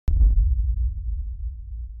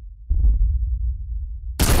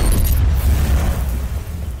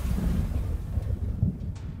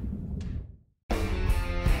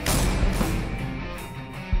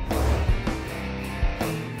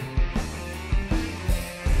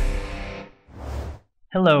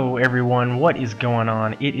Hello everyone, what is going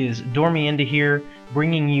on? It is Dormienda here,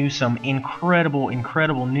 bringing you some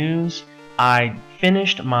incredible news. I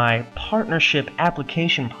finished my partnership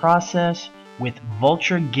application process with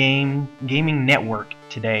Vultra Gaming Network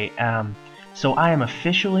today. So I am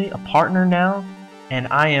officially a partner now, and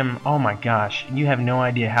I am, oh my gosh, you have no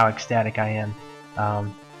idea how ecstatic I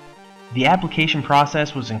am. The application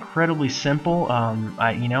process was incredibly simple.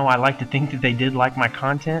 I like to think that they did like my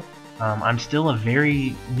content. I'm still a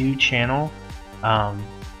very new channel.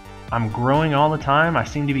 I'm growing all the time. I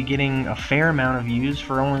seem to be getting a fair amount of views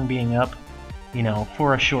for only being up,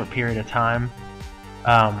 for a short period of time.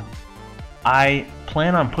 I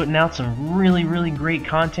plan on putting out some really great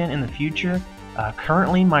content in the future.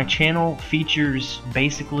 Currently, my channel features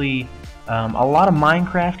basically a lot of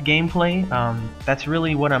Minecraft gameplay. That's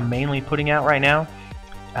really what I'm mainly putting out right now,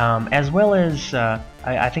 as well as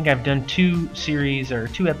I think I've done two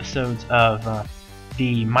episodes of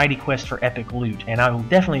the Mighty Quest for Epic Loot, and I will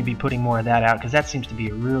definitely be putting more of that out because that seems to be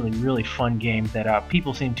a really fun game that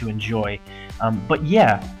people seem to enjoy. But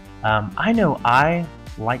yeah, I know I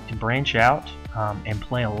like to branch out and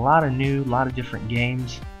play a lot of different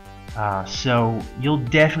games. So you'll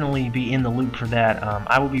definitely be in the loop for that.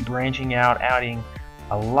 I will be branching out, adding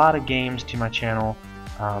a lot of games to my channel,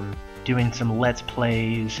 doing some Let's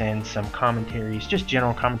Plays and some commentaries, just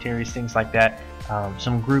general commentaries, things like that,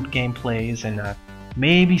 some group gameplays, and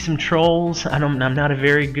maybe some trolls. I'm not a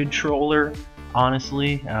very good troller,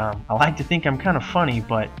 honestly. I like to think I'm kind of funny,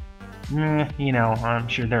 but I'm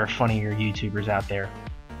sure there are funnier YouTubers out there.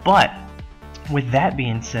 But with that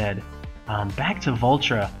being said, back to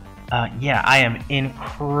Vultra. Yeah, I am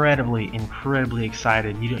incredibly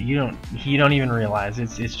excited. You don't even realize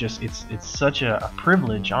it's such a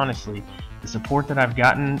privilege, honestly. The support that I've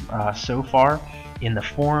gotten so far in the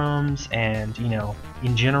forums and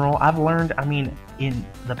in general, I've learned. I mean, in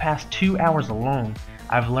the past 2 hours alone,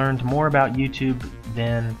 I've learned more about YouTube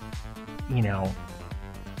than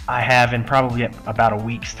I have in probably about a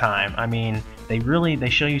week's time. I mean, they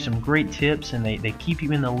show you some great tips, and they keep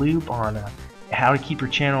you in the loop on how to keep your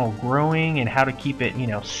channel growing and how to keep it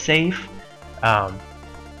safe.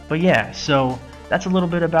 But yeah, so that's a little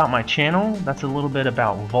bit about my channel. That's a little bit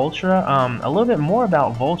about Vultra. A little bit more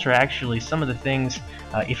about Vultra, actually. Some of the things,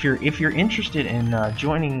 if you're interested in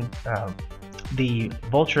joining the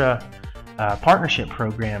Vultra partnership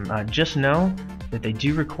program, just know that they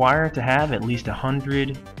do require to have at least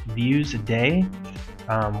 100 views a day.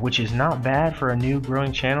 Which is not bad for a new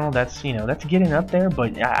growing channel. That's that's getting up there,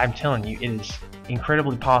 but I'm telling you, it is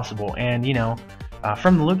incredibly possible. And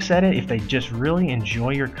from the looks at it, if they just really enjoy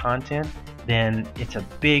your content, then it's a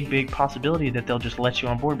big possibility that they'll just let you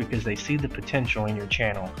on board because they see the potential in your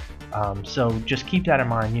channel. So just keep that in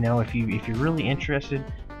mind. If you're really interested,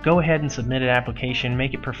 go ahead and submit an application,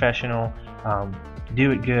 make it professional,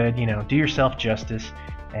 do it good, do yourself justice,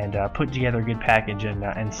 and put together a good package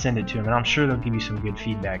and send it to them, and I'm sure they'll give you some good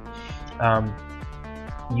feedback.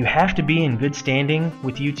 You have to be in good standing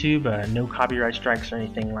with YouTube, no copyright strikes or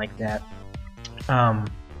anything like that, and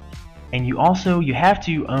you have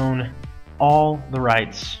to own all the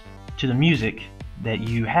rights to the music that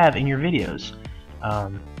you have in your videos.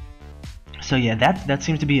 So yeah, that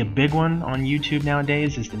seems to be a big one on YouTube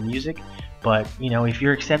nowadays, is the music. But if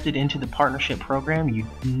you're accepted into the partnership program, you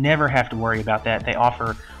never have to worry about that. They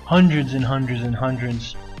offer hundreds and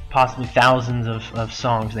hundreds, possibly thousands of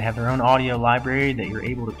songs. They have their own audio library that you're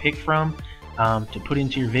able to pick from to put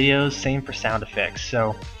into your videos. Same for sound effects.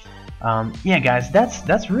 So yeah, guys,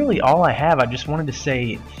 that's really all I have. I just wanted to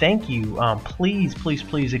say thank you. Please,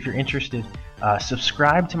 if you're interested,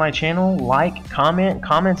 subscribe to my channel, like, comment.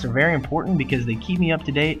 Comments are very important because they keep me up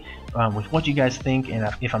to date with what you guys think and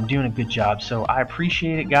if I'm doing a good job. So I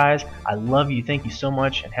appreciate it, guys. I love you. Thank you so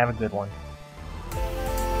much, and have a good one.